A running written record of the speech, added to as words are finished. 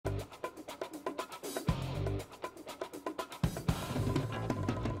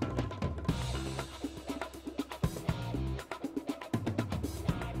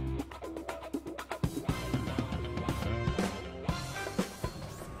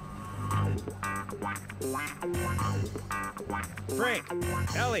Frank,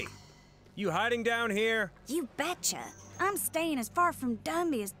 Ellie, you hiding down here? You betcha. I'm staying as far from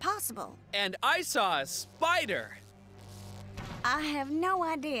Dumby as possible. And I saw a spider. I have no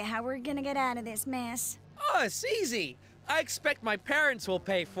idea how we're gonna get out of this mess. Oh, it's easy. I expect my parents will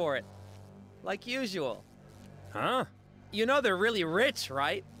pay for it. Like usual. Huh? You know they're really rich,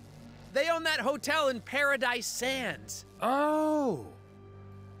 right? They own that hotel in Paradise Sands. Oh!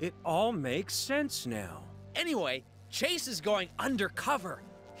 It all makes sense now. Anyway, Chase is going undercover.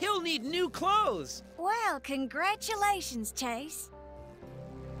 He'll need new clothes. Well, congratulations, Chase.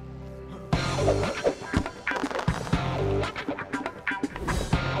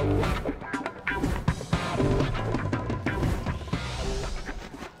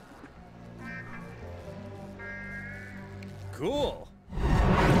 Cool.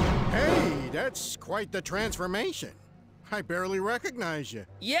 Hey, that's quite the transformation. I barely recognize you.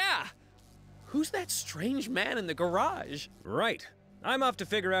 Yeah. Who's that strange man in the garage? Right. I'm off to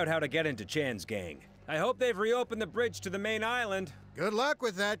figure out how to get into Chan's gang. I hope they've reopened the bridge to the main island. Good luck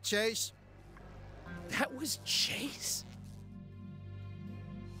with that, Chase. That was Chase?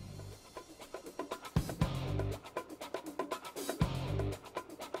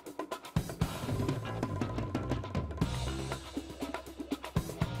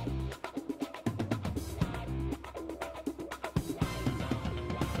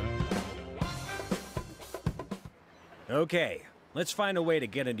 Okay, let's find a way to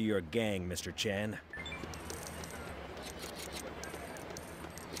get into your gang, Mr. Chan.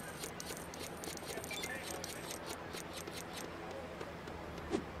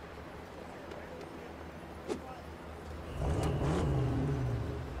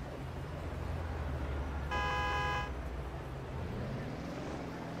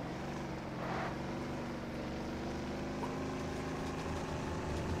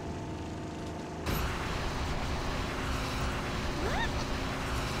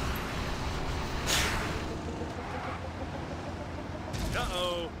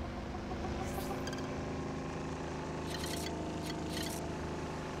 Uh-oh.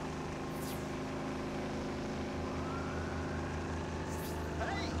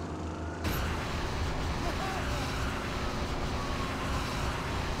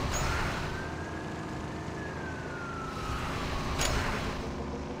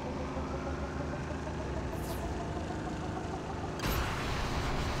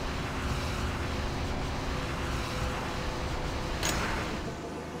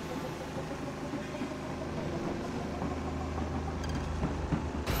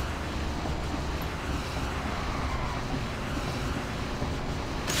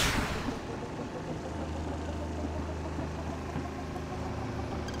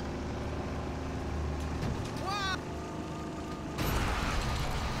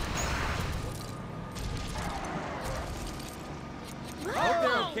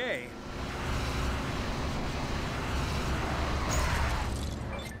 Okay.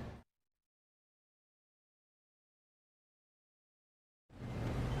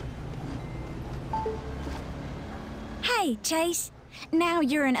 Hey, Chase. Now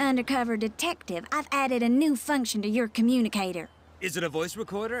you're an undercover detective. I've added a new function to your communicator. Is it a voice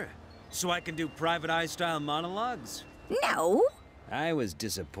recorder? So I can do private eye-style monologues? No. I was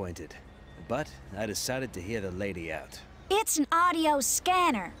disappointed, but I decided to hear the lady out. It's an audio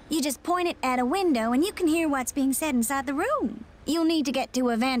scanner. You just point it at a window and you can hear what's being said inside the room. You'll need to get to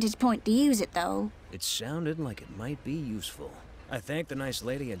a vantage point to use it, though. It sounded like it might be useful. I thanked the nice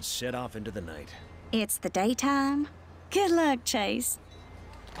lady and set off into the night. It's the daytime. Good luck, Chase.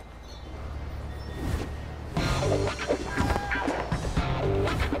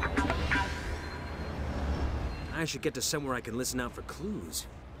 I should get to somewhere I can listen out for clues.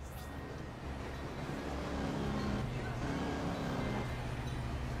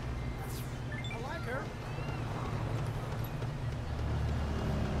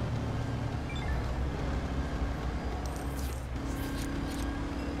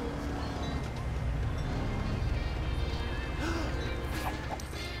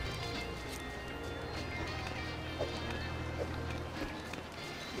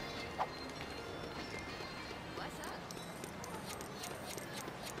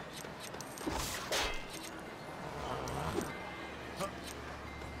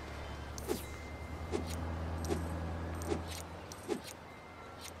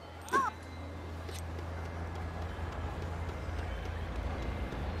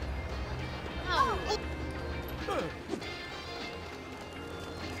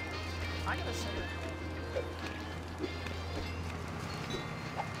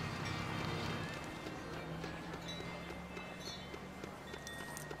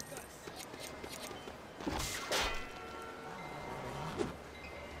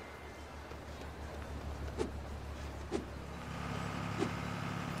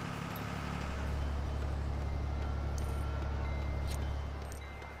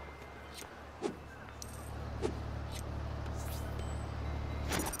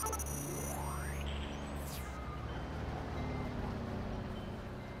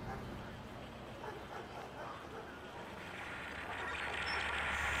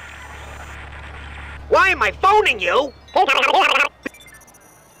 Why am I phoning you?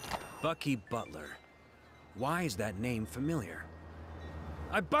 Bucky Butler. Why is that name familiar?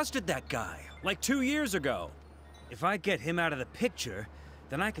 I busted that guy, like 2 years ago. If I get him out of the picture,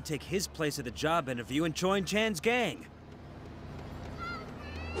 then I can take his place at the job interview and join Chan's gang.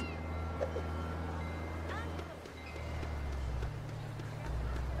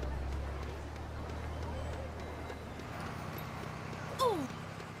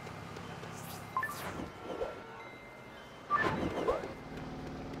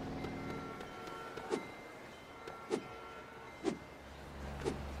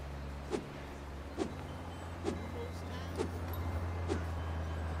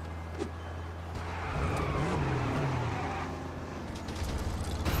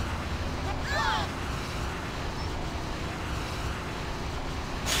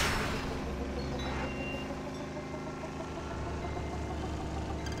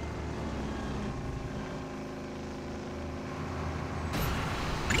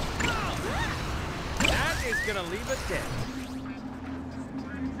 Gonna leave it dead.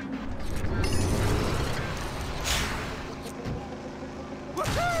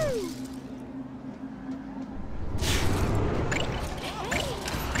 Woohoo!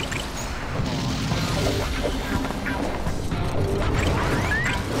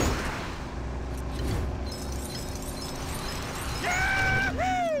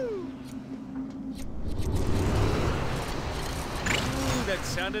 Ooh, that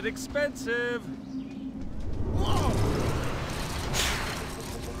sounded expensive.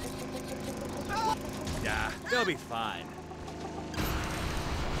 Yeah, they'll be fine.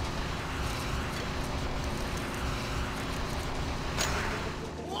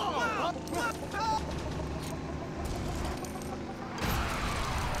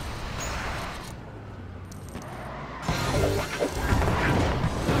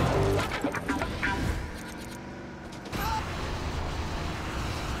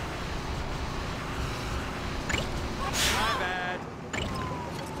 My bad.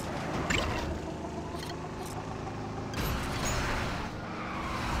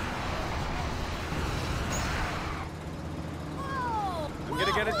 I'm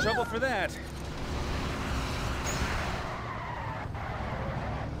gonna get in trouble for that.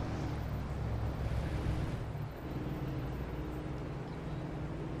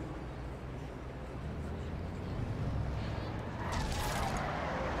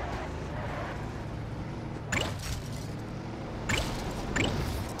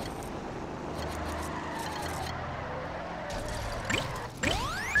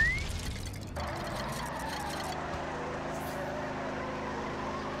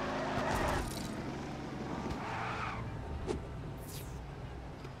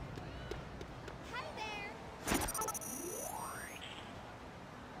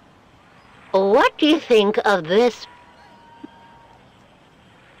 What do you think of this?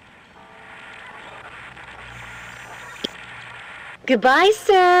 Goodbye,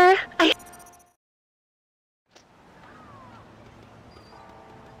 sir.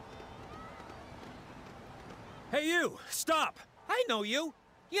 Hey, you! Stop! I know you.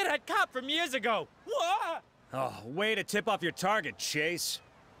 You're that cop from years ago. What? Oh, way to tip off your target, Chase.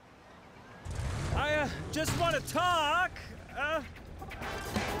 I, just want to talk.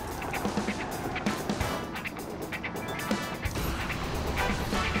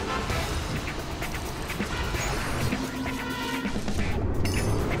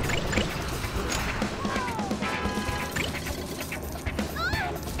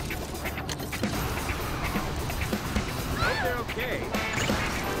 Hope they're okay.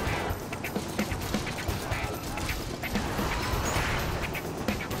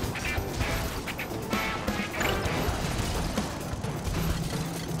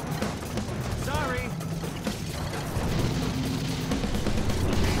 Sorry.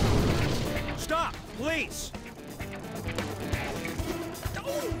 Stop, please.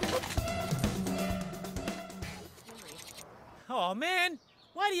 Oh, man.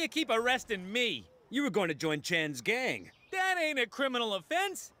 Why do you keep arresting me? You were going to join Chan's gang. That ain't a criminal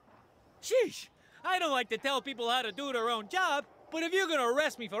offense. Sheesh. I don't like to tell people how to do their own job, but if you're gonna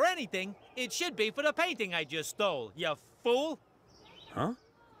arrest me for anything, it should be for the painting I just stole, you fool. Huh?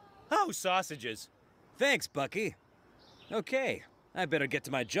 Oh, sausages. Thanks, Bucky. Okay, I better get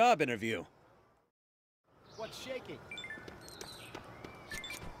to my job interview. What's shaking?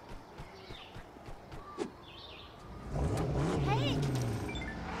 Hey!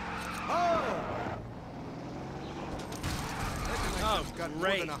 Oh, Got more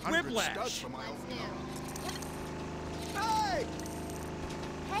great. than 100 Whiplash. studs for my own. Hey!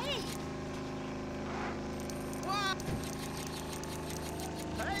 Hey! Hey! What?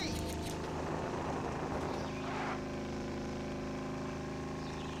 Hey!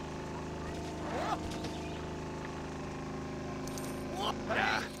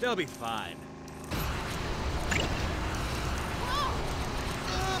 they'll be fine.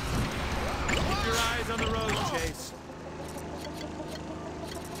 Keep your eyes on the road, Chase.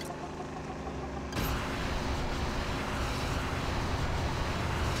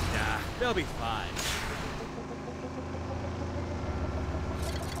 Nah, they'll be fine.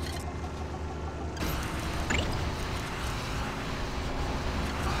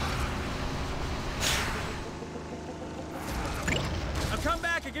 I'll come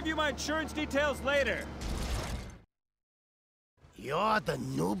back and give you my insurance details later. You're the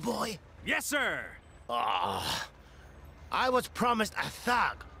new boy? Yes, sir. Oh, I was promised a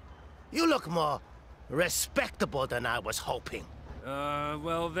thug. You look more respectable than I was hoping.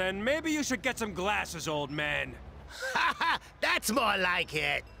 Well then, maybe you should get some glasses, old man. Haha, that's more like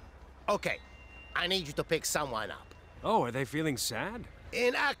it. Okay, I need you to pick someone up. Oh, are they feeling sad?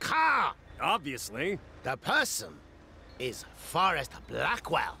 In a car! Obviously. The person is Forrest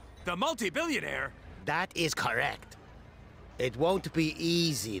Blackwell. The multi-billionaire? That is correct. It won't be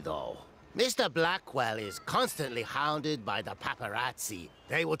easy, though. Mr. Blackwell is constantly hounded by the paparazzi.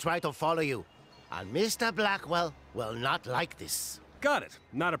 They will try to follow you. And Mr. Blackwell will not like this. Got it.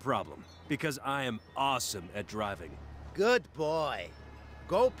 Not a problem. Because I am awesome at driving. Good boy.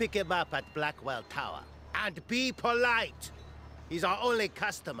 Go pick him up at Blackwell Tower. And be polite. He's our only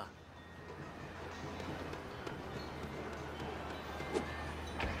customer.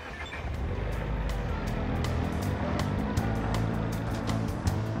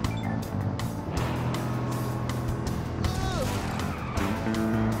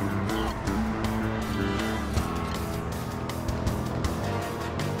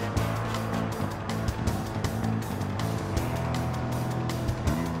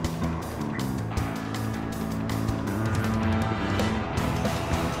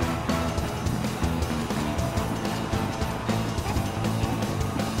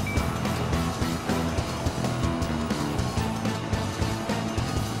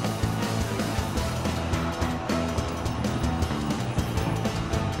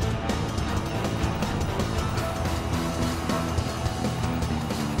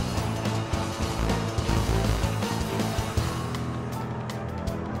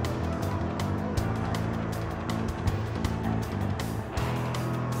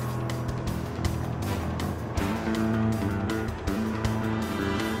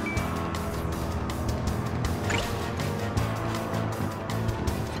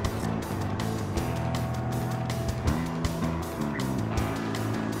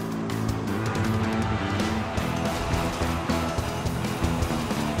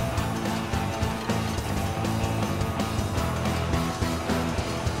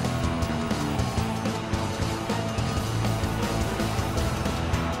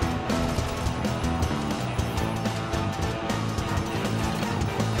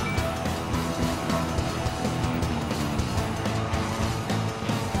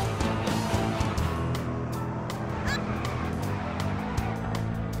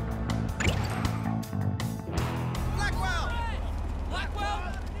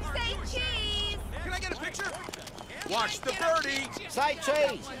 Watch the birdie! Side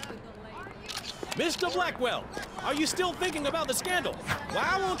chase! Mr. Blackwell, are you still thinking about the scandal?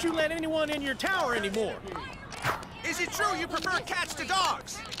 Why won't you let anyone in your tower anymore? Is it true you prefer cats to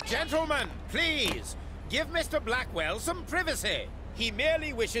dogs? Gentlemen, please, give Mr. Blackwell some privacy. He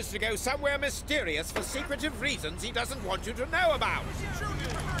merely wishes to go somewhere mysterious for secretive reasons he doesn't want you to know about.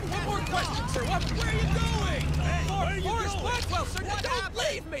 One more question, sir. Where are you going? Forrest Blackwell, sir. Don't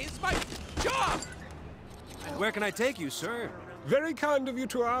leave me. It's my job. Where can I take you, sir? Very kind of you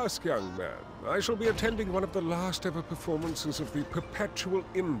to ask, young man. I shall be attending one of the last ever performances of the Perpetual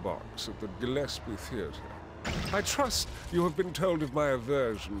Inbox at the Gillespie Theatre. I trust you have been told of my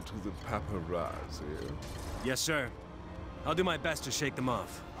aversion to the paparazzi. Yes, sir. I'll do my best to shake them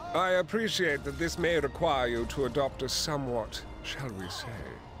off. I appreciate that this may require you to adopt a somewhat, shall we say,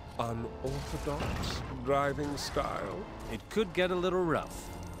 unorthodox driving style. It could get a little rough.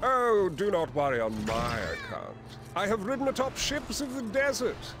 Oh, do not worry on my account. I have ridden atop ships of the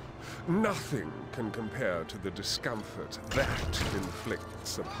desert. Nothing can compare to the discomfort that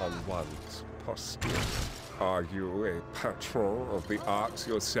inflicts upon one's posture. Are you a patron of the arts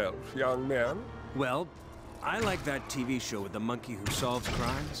yourself, young man? Well, I like that TV show with the monkey who solves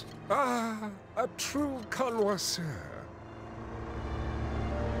crimes. Ah, a true connoisseur.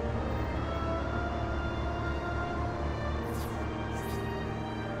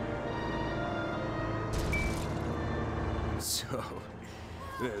 So,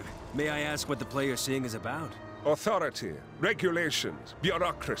 may I ask what the play you're seeing is about? Authority, regulations,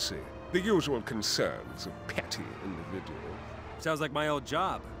 bureaucracy, the usual concerns of petty individuals. Sounds like my old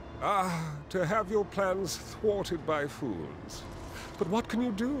job. Ah, to have your plans thwarted by fools. But what can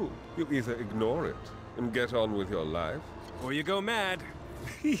you do? You either ignore it and get on with your life. Or you go mad.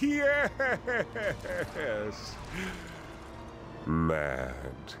 Yes! Mad.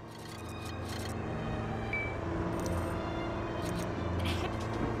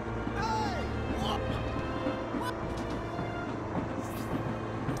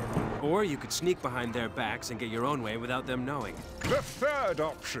 Or you could sneak behind their backs and get your own way without them knowing. The third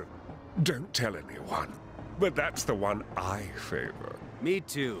option. Don't tell anyone. But that's the one I favor. Me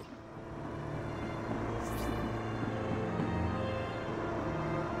too.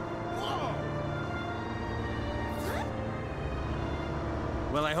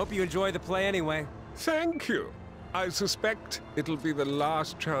 Well, I hope you enjoy the play anyway. Thank you. I suspect it'll be the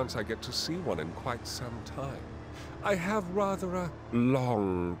last chance I get to see one in quite some time. I have rather a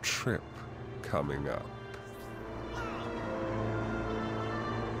long trip coming up.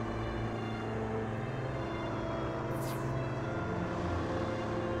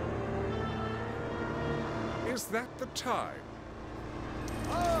 Is that the time?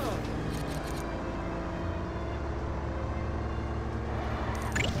 Oh!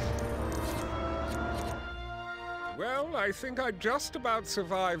 Well, I think I just about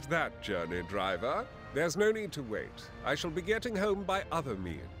survived that journey, driver. There's no need to wait. I shall be getting home by other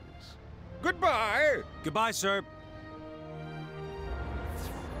means. Goodbye! Goodbye, sir.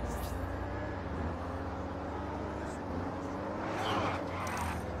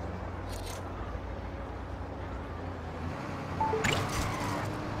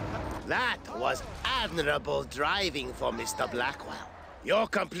 That was admirable driving for Mr. Blackwell. Your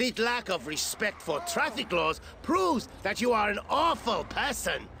complete lack of respect for traffic laws proves that you are an awful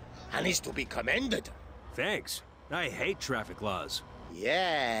person and is to be commended. Thanks. I hate traffic laws.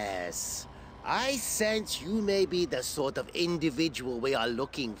 Yes. I sense you may be the sort of individual we are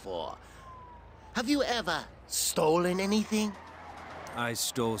looking for. Have you ever stolen anything? I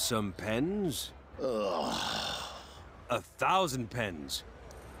stole some pens. Ugh. 1,000 pens.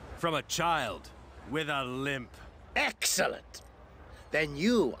 From a child with a limp. Excellent. Then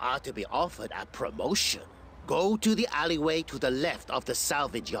you are to be offered a promotion. Go to the alleyway to the left of the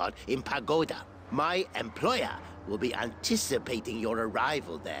salvage yard in Pagoda. My employer will be anticipating your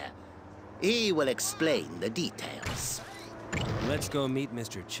arrival there. He will explain the details. Let's go meet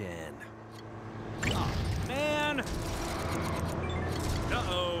Mr. Chan. Oh, man!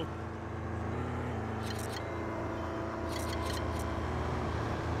 Uh-oh.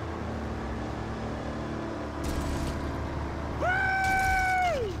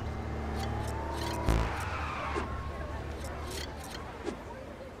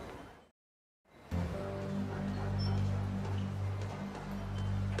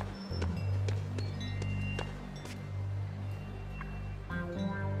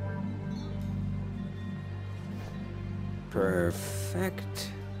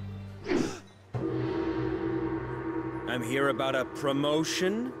 Perfect. I'm here about a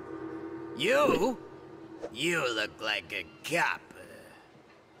promotion. You? You look like a cop.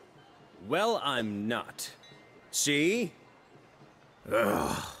 Well, I'm not. See?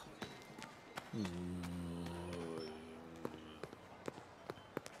 Ugh.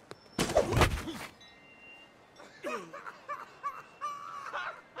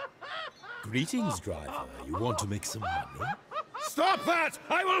 Greetings, driver. You want to make some money? Stop that!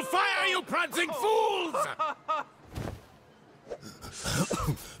 I will fire you prancing fools!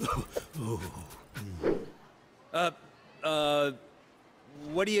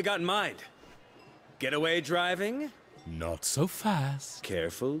 What do you got in mind? Getaway driving? Not so fast.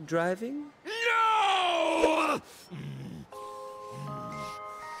 Careful driving? No!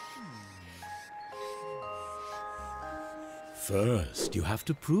 First, you have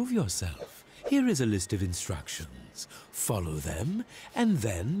to prove yourself. Here is a list of instructions. Follow them, and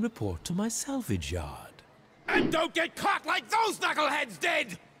then report to my salvage yard. And don't get caught like those knuckleheads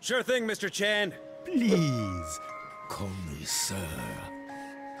did! Sure thing, Mr. Chan. Please, call me sir.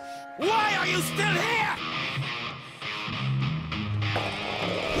 Why are you still here?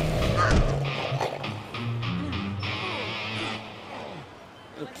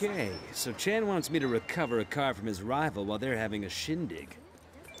 Okay, so Chan wants me to recover a car from his rival while they're having a shindig.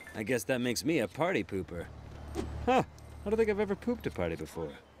 I guess that makes me a party pooper. Huh, I don't think I've ever pooped a party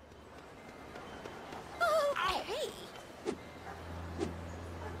before. Okay.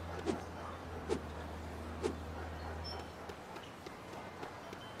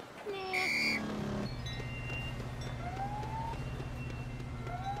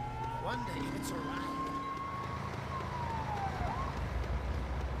 Wonder if it's alright.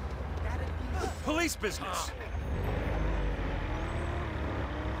 Police business!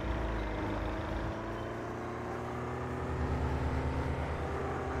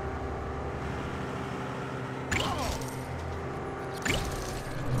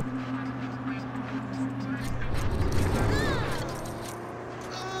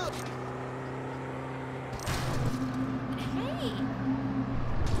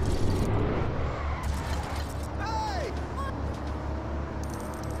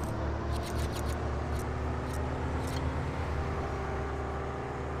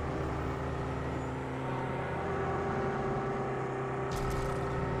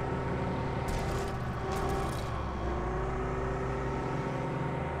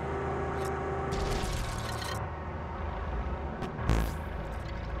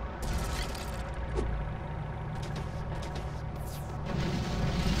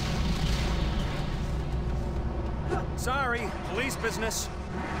 Sorry, police business.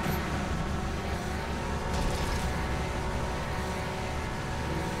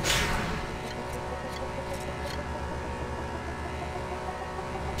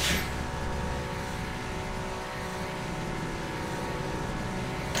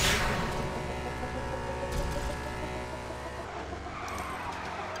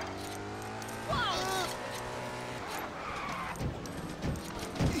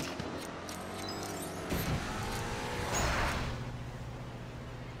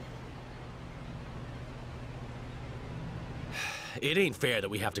 It ain't fair that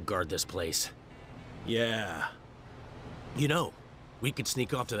we have to guard this place. Yeah. You know, we could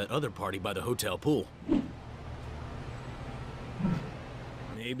sneak off to that other party by the hotel pool.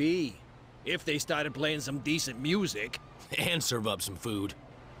 Maybe. If they started playing some decent music. And serve up some food.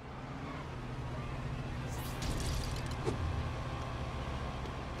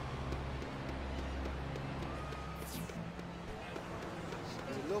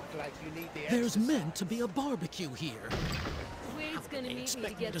 You look like you need the There's exercise. meant to be a barbecue here. Wade's gonna need me to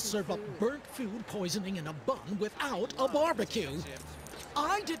Expect me get to some serve up food. burnt food poisoning in a bun without a barbecue.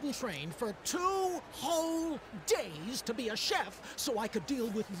 I didn't train for 2 whole days to be a chef so I could deal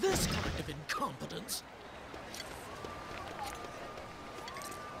with this kind of incompetence.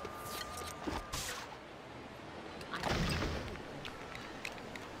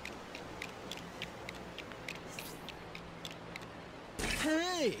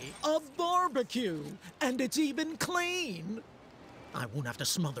 Hey, a barbecue! And it's even clean! I won't have to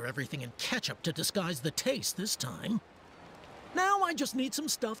smother everything in ketchup to disguise the taste this time. Now I just need some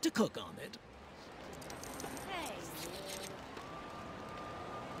stuff to cook on it. Hey,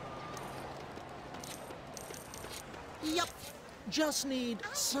 Yep. Just need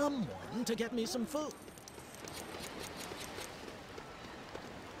someone to get me some food.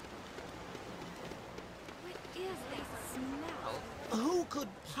 what is this smell? Who could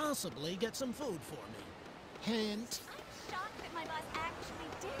possibly get some food for me? Hint. I'm shocked that my boss actually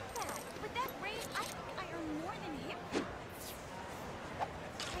did that. With that raise, I think I earn more than him.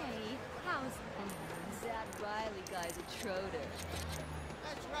 Hey, how's that Riley guy's a troder?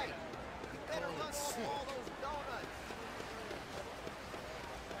 That's right. You better run off all those donuts.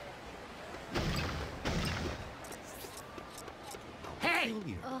 Hey!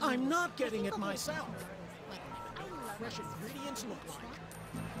 I'm not getting it myself. I don't even know what fresh ingredients look like.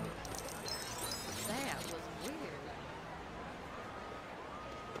 That was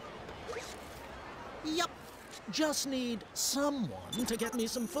weird. Yep. Just need someone to get me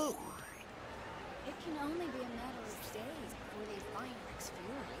some food. It can only be a matter of days before they find Rick's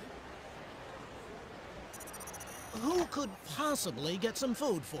fury. Who could possibly get some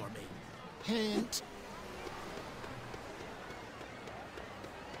food for me? Hint.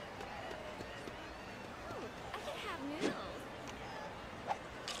 I can have noodles.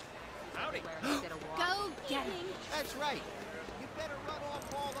 Howdy. Go get him. That's right. You better run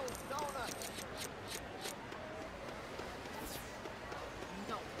off all those donuts.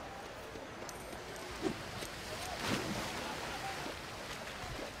 No.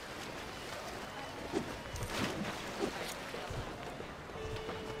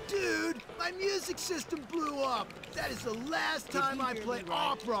 Dude, my music system blew up. That is the last time I play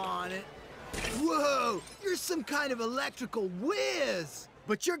opera on it. Whoa, you're some kind of electrical whiz.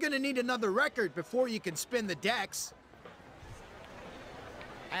 But you're gonna need another record before you can spin the decks.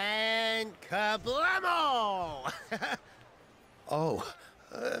 And kablamo! Oh,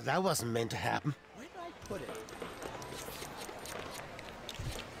 that wasn't meant to happen. Where did I put it?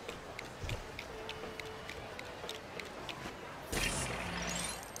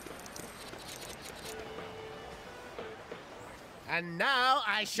 And now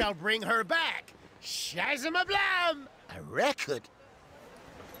I shall bring her back. Shazam-a-blam! A record?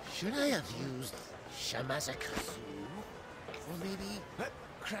 Should I have used Shamazakazu? Or maybe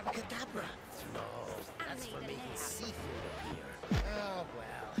Crabacadabra? No, that's for making seafood appear. Oh,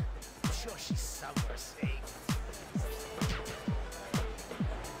 well. I'm sure she's somewhere safe.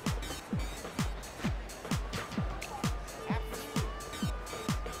 I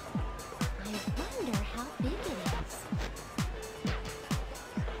wonder how big it is.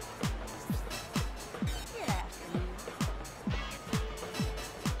 Good afternoon.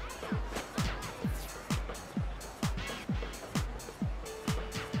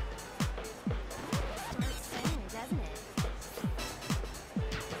 Starts singing, doesn't it?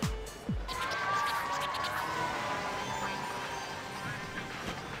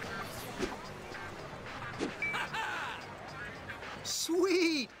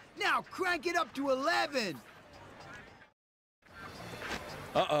 Sweet! Now crank it up to 11.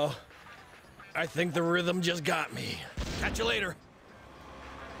 Uh-oh. I think the rhythm just got me. Catch you later.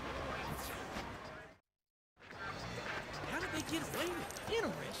 How did they get away with it?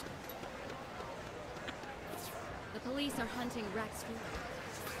 Interesting. The police are hunting Rex Fury.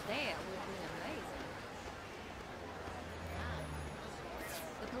 That would be amazing.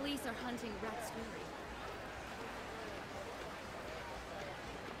 The police are hunting Rex Fury.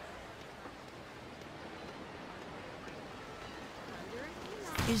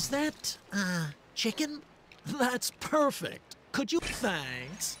 Is that, chicken? That's perfect. Could you...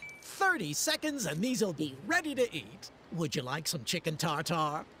 Thanks. 30 seconds and these'll be ready to eat. Would you like some chicken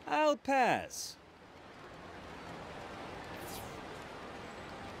tartare? I'll pass.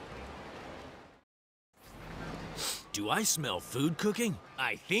 Do I smell food cooking?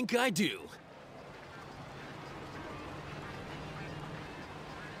 I think I do.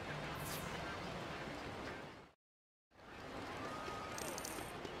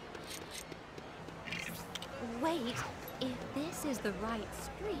 Wait, if this is the right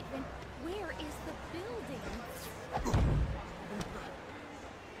street, then where is the building?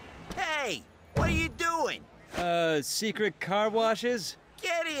 Hey, what are you doing? Secret car washes?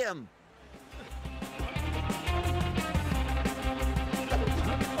 Get him!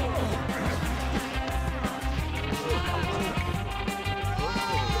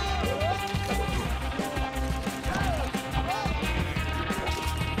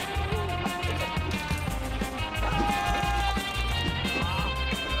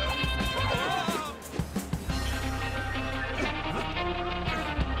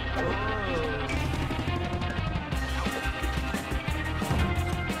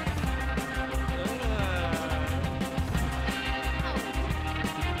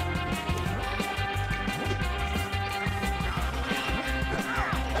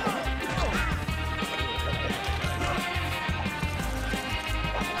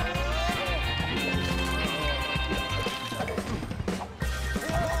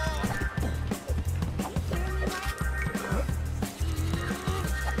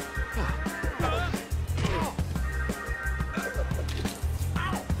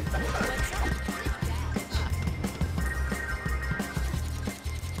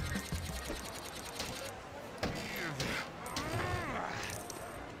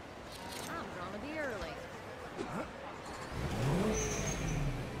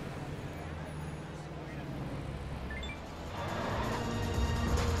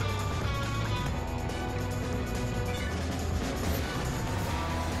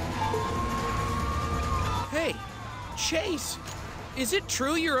 Hey, Chase, is it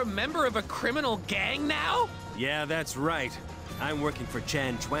true you're a member of a criminal gang now? Yeah, that's right. I'm working for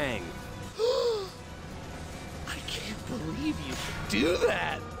Chan Chuang. I can't believe you could do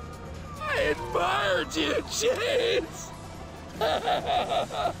that. I admired you, Chase.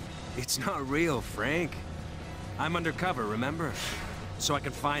 It's not real, Frank. I'm undercover, remember? So I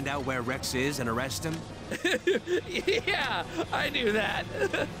can find out where Rex is and arrest him? Yeah, I knew that.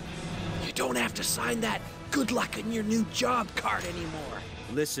 You don't have to sign that good luck in your new job card anymore.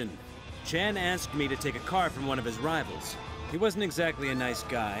 Listen, Chan asked me to take a car from one of his rivals. He wasn't exactly a nice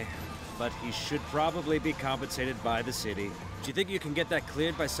guy, but he should probably be compensated by the city. Do you think you can get that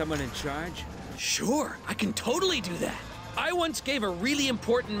cleared by someone in charge? Sure, I can totally do that. I once gave a really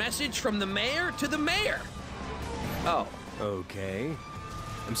important message from the mayor to the mayor. Oh. Okay.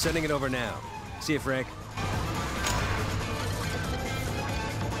 I'm sending it over now. See you, Frank.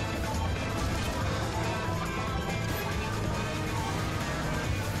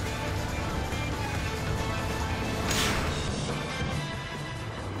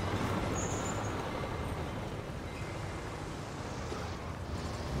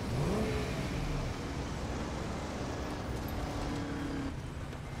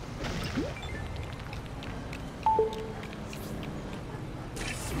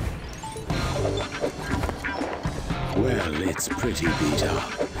 Well, it's pretty beat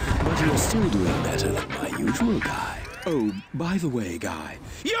up, but you're still doing better than my usual guy. Oh, by the way, Guy.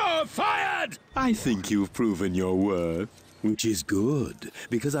 You're fired! I think you've proven your worth. Which is good,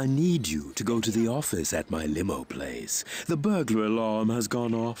 because I need you to go to the office at my limo place. The burglar alarm has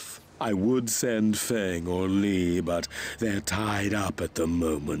gone off. I would send Feng or Lee, but they're tied up at the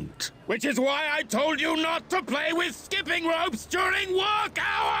moment. Which is why I told you not to play with skipping ropes during work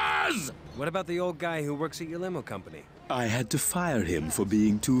hours! What about the old guy who works at your limo company? I had to fire him for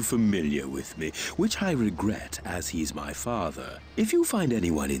being too familiar with me, which I regret, as he's my father. If you find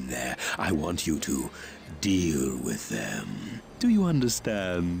anyone in there, I want you to deal with them. Do you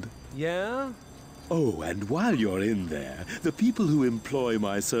understand? Yeah? Oh, and while you're in there, the people who employ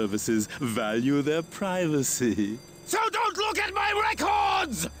my services value their privacy. So don't look at my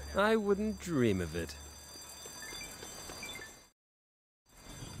records! I wouldn't dream of it.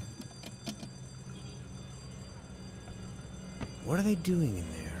 What are they doing in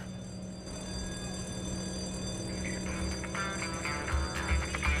there?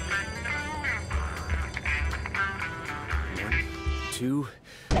 One, two...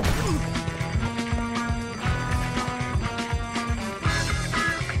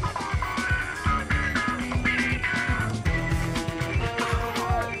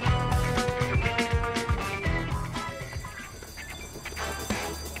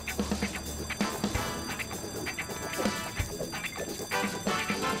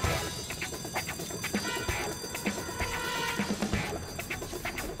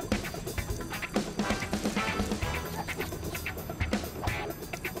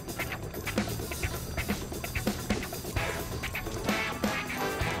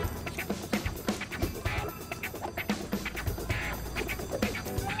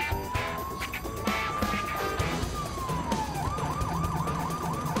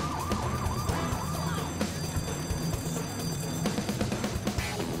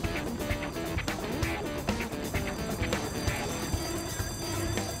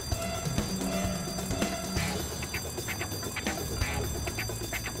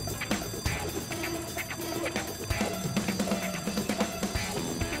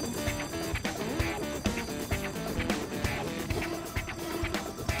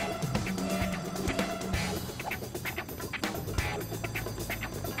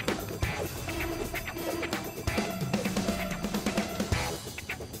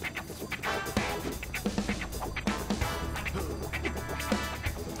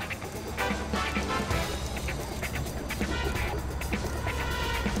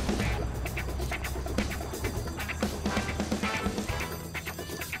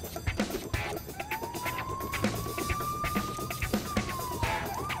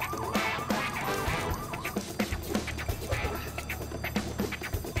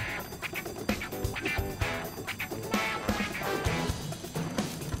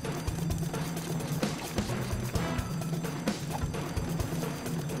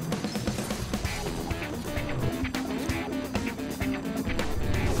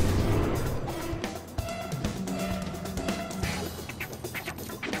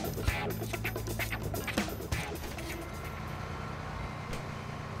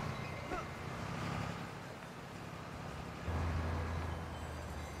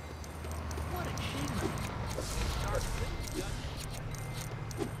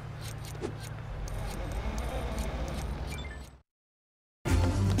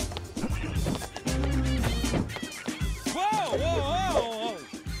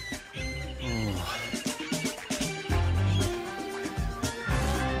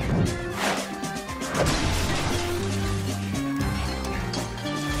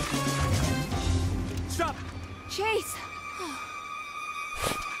 Chase!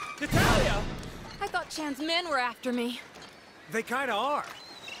 Natalia! I thought Chan's men were after me. They kinda are.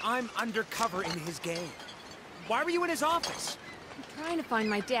 I'm undercover in his game. Why were you in his office? I'm trying to find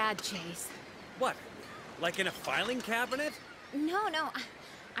my dad, Chase. What? Like in a filing cabinet? No.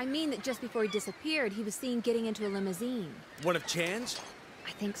 I mean that just before he disappeared, he was seen getting into a limousine. One of Chan's?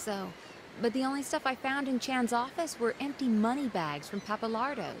 I think so. But the only stuff I found in Chan's office were empty money bags from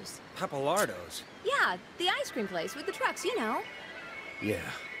Papalardo's. Papalardo's? Yeah, the ice cream place with the trucks, you know. Yeah,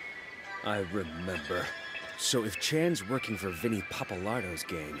 I remember. So if Chan's working for Vinny Papalardo's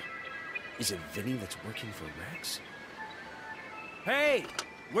gang, is it Vinny that's working for Rex? Hey!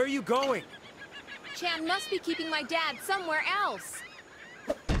 Where are you going? Chan must be keeping my dad somewhere else.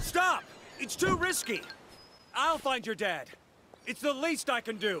 Stop! It's too risky! I'll find your dad. It's the least I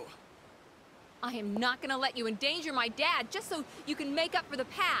can do. I am not gonna let you endanger my dad just so you can make up for the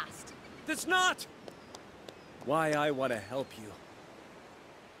past. That's not why I want to help you.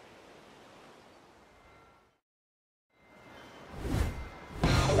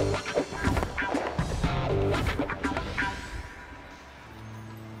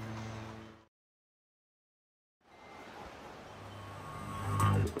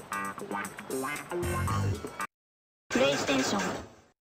 PlayStation